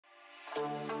சீன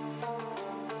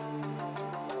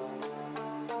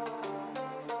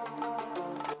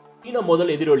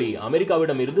மோதல் எதிரொலி,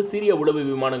 அமெரிக்காவிடம் இருந்து சிறிய உளவு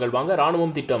விமானங்கள் வாங்க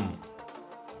ராணுவம் திட்டம்.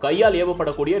 கையால்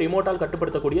ஏவப்படக்கூடிய ரிமோட்டால்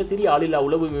கட்டுப்படுத்தக்கூடிய சிறிய ஆளில்லா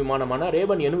உளவு விமானமான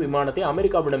ரேவன் எனும் விமானத்தை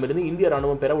அமெரிக்காவிடமிருந்து இந்திய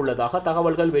ராணுவம் பெற உள்ளதாக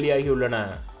தகவல்கள் வெளியாகியுள்ளன.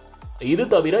 இது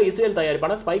தவிர இஸ்ரேல்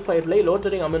தயாரிப்பான ஸ்பைக் ஃபயர்ஃப்ளை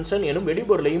லோட்டரிங் அமின்ஷன் எனும்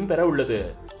வெடிபொருளையும் பெற உள்ளது.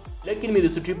 இலக்கின் மீது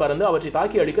சுற்றி பறந்து அவற்றை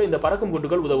தாக்கி அளிக்க இந்த பறக்கும்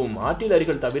குண்டுகள் உதவும்.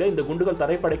 ஆர்ட்டிலரிகள் தவிர இந்த குண்டுகள்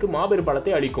தரைப்படைக்கு மாபெரும்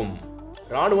பலத்தை அளிக்கும்.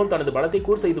 ராணுவம் தனது பலத்தை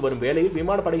கூர் செய்து வரும் வேளையில்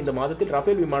விமானப்படை இந்த மாதத்தில்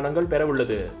ரஃபேல் விமானங்கள் பெற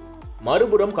உள்ளது.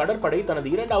 மறுபுறம் கடற்படை தனது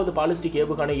இரண்டாவது பாலிஸ்டிக்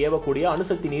ஏவுகணை ஏவக்கூடிய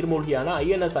அணுசக்தி நீர்மூழ்கியான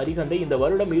INS அரிஹந்தை இந்த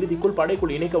வருடம் இறுதிக்குள்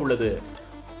படைக்குள் இணைக்க உள்ளது.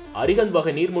 அரிஹந்த்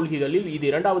வகை நீர்மூழ்கிகளில் இது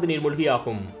இரண்டாவது நீர்மூழ்கி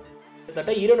ஆகும்.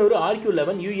 கிட்டத்தட்ட 200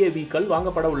 RQ-11 UAVக்கள்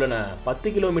வாங்கப்பட உள்ளன.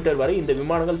 10 கிலோமீட்டர் வரை இந்த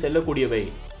விமானங்கள் செல்லக்கூடியவை.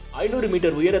 500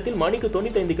 மீட்டர் உயரத்தில் மணிக்கு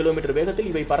 95 கிலோமீட்டர் வேகத்தில்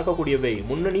இவை பறக்கக்கூடியவை.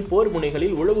 முன்னணி போர்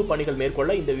முனைகளில் உளவு பணிகள்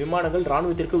மேற்கொள்ள இந்த விமானங்கள்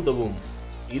ராணுவத்திற்கு உதவும்.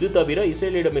 இது தவிர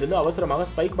இஸ்ரேலிடமிருந்து அவசரமாக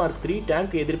ஸ்பைக் மார்க் 3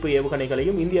 டேங்க் எதிர்ப்பு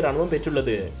ஏவுகணைகளையும் இந்திய ராணுவம்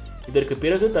பெற்றுள்ளது. இதற்கு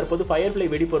பிறகு தற்போது ஃபயர்ஃப்ளை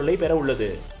வெடிபொருளை பெற உள்ளது.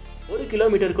 1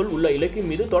 கிலோமீட்டருக்குள் உள்ள இலக்கின்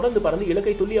மீது தொடர்ந்து பறந்து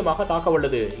இலக்கை துல்லியமாக தாக்க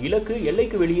உள்ளது. இலக்கு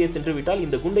எல்லைக்கு வெளியே சென்று விட்டால்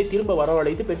இந்த குண்டை திரும்ப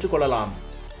வரவழைத்து பெற்றுக்கொள்ளலாம்.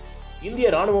 இந்திய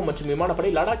ராணுவம் மற்றும் விமானப்படை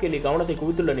லடாக் எல்லை கவனத்தை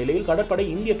குவித்துள்ள நிலையில் கடற்படை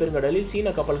இந்திய பெருங்கடலில் சீன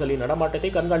கப்பல்களின் நடமாட்டத்தை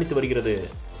கண்காணித்து வருகிறது.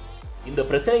 இந்த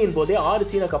பிரச்சனையின் போதே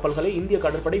 6 சீன கப்பல்களை இந்திய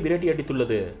கடற்படை விரட்டி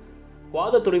அடித்துள்ளது.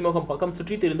 குவாத துறைமுகம் பக்கம்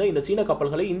சுற்றித் திரிந்த இந்த சீன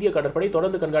கப்பல்களை இந்திய கடற்படை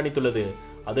தொடர்ந்து கண்காணித்துள்ளது.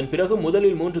 அதன் பிறகு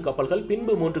முதலில் 3 கப்பல்கள்,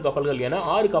 பின்பு 3 கப்பல்கள் என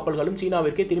 6 கப்பல்களும்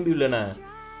சீனாவிற்கே திரும்பியுள்ளன.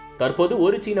 தற்போது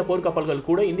ஒரு சீன போர்க்கப்பல்கள்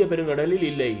கூட இந்திய பெருங்கடலில்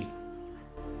இல்லை.